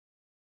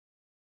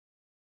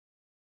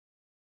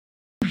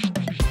Hi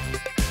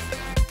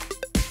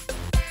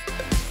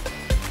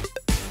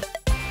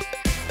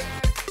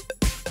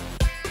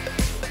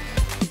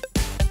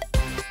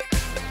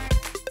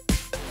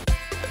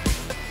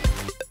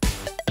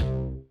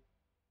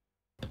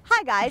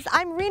guys,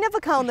 I'm Reena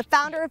Vokoun, the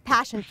founder of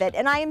Passion Fit,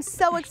 and I am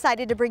so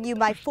excited to bring you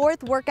my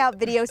 4th workout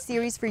video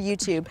series for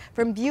YouTube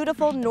from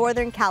beautiful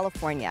Northern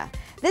California.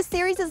 This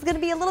series is going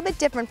to be a little bit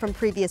different from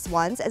previous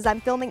ones as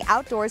I'm filming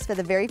outdoors for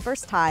the very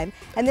first time,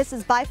 and this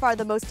is by far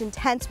the most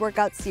intense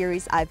workout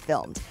series I've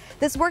filmed.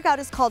 This workout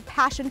is called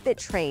Passion Fit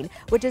Train,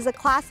 which is a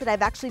class that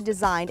I've actually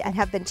designed and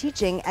have been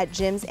teaching at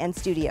gyms and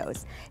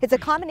studios. It's a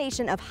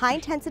combination of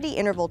high-intensity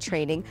interval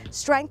training,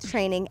 strength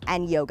training,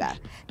 and yoga.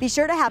 Be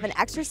sure to have an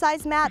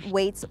exercise mat,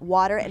 weights,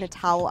 water, and a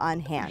towel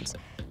on hand.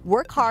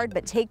 Work hard,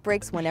 but take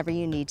breaks whenever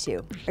you need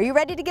to. Are you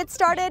ready to get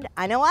started?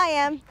 I know I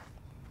am.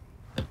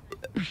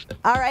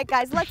 All right,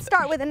 guys, let's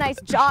start with a nice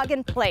jog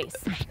in place.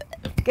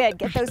 Good,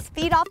 get those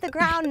feet off the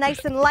ground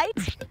nice and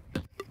light.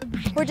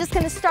 We're just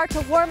gonna start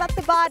to warm up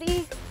the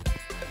body.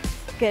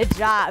 Good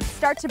job.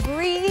 Start to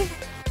breathe.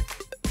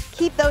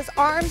 Keep those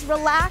arms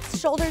relaxed,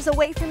 shoulders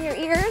away from your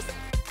ears.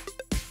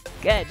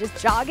 Good, just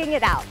jogging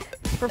it out.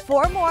 For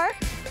 4 more,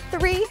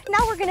 3, now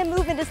we're gonna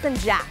move into some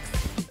jacks.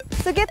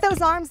 So get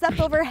those arms up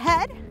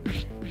overhead.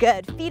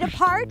 Good, feet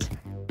apart.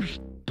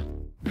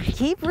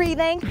 Keep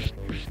breathing.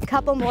 A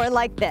couple more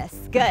like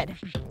this. Good.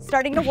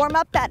 Starting to warm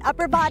up that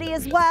upper body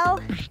as well.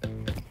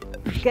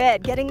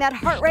 Good, getting that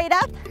heart rate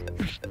up.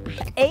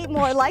 8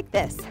 more like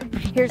this.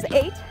 Here's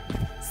 8,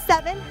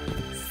 7,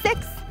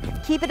 6.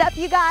 Keep it up,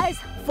 you guys.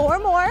 4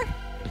 more.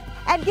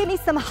 And give me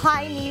some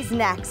high knees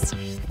next.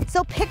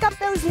 So pick up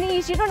those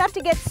knees. You don't have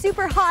to get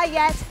super high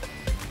yet.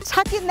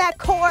 Tuck in that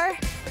core.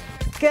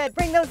 Good,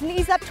 bring those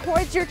knees up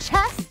towards your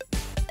chest.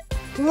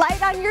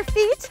 Light on your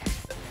feet.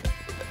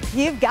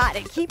 You've got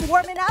it. Keep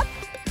warming up.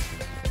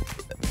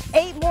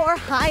 8 more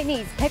high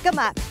knees. Pick them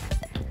up.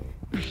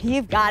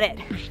 You've got it.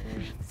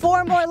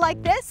 4 more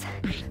like this.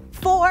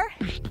 4,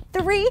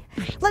 3.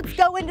 Let's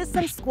go into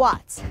some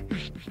squats.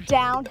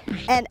 Down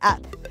and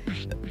up.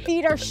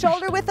 Feet are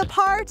shoulder width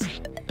apart.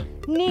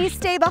 Knees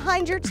stay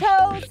behind your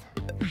toes.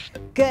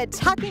 Good.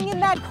 Tucking in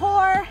that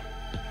core.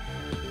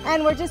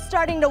 And we're just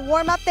starting to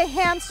warm up the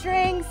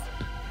hamstrings.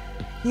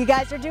 You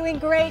guys are doing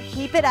great.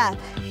 Keep it up.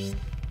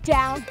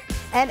 Down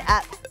and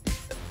up.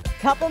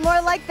 Couple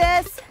more like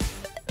this.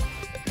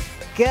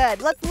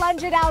 Good. Let's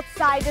lunge it out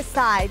side to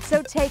side.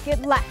 So take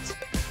it left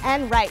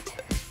and right.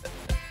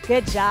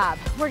 Good job.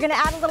 We're going to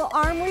add a little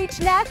arm reach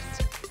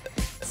next.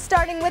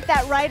 Starting with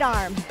that right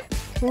arm.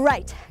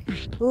 Right,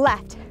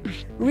 left.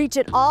 Reach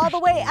it all the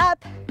way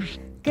up.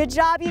 Good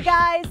job, you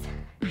guys.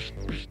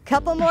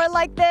 Couple more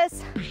like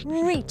this.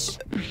 Reach.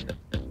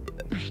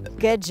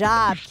 Good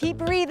job. Keep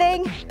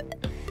breathing.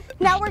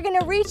 Now we're going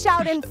to reach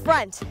out in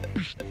front.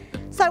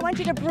 So I want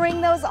you to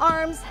bring those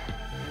arms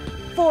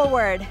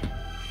forward.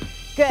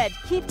 Good.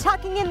 Keep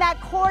tucking in that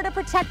core to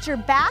protect your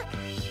back.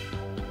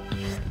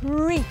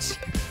 Reach.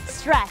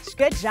 Stretch.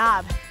 Good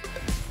job.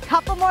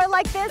 Couple more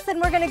like this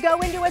and we're going to go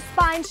into a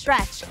spine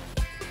stretch.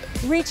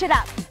 Reach it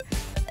up.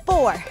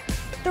 4,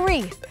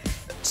 3,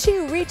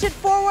 2. Reach it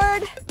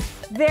forward.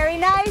 Very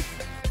nice.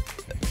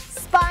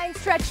 Spine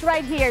stretch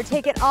right here.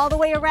 Take it all the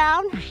way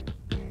around.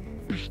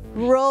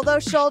 Roll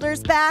those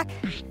shoulders back.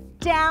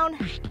 Down.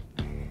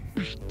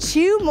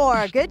 2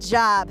 more. Good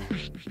job.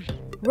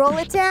 Roll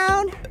it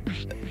down.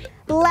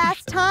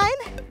 Last time.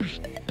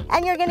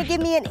 And you're going to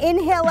give me an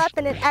inhale up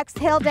and an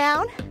exhale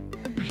down.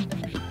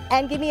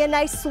 And give me a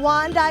nice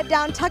swan dive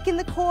down. Tuck in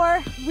the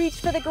core. Reach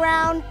for the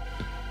ground.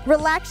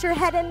 Relax your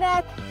head and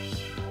neck.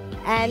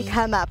 And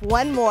come up.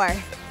 1 more.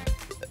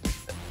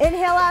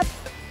 Inhale up.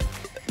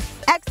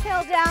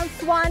 Exhale down.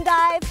 Swan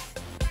dive.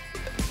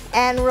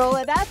 And roll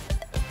it up.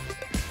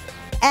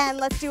 And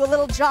let's do a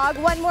little jog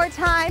one more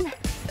time.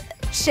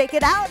 Shake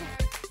it out.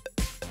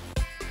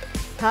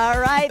 All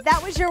right,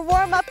 that was your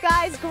warm-up,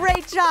 guys.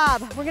 Great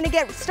job. We're going to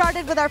get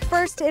started with our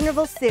first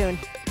interval soon.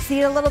 See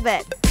you in a little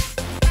bit.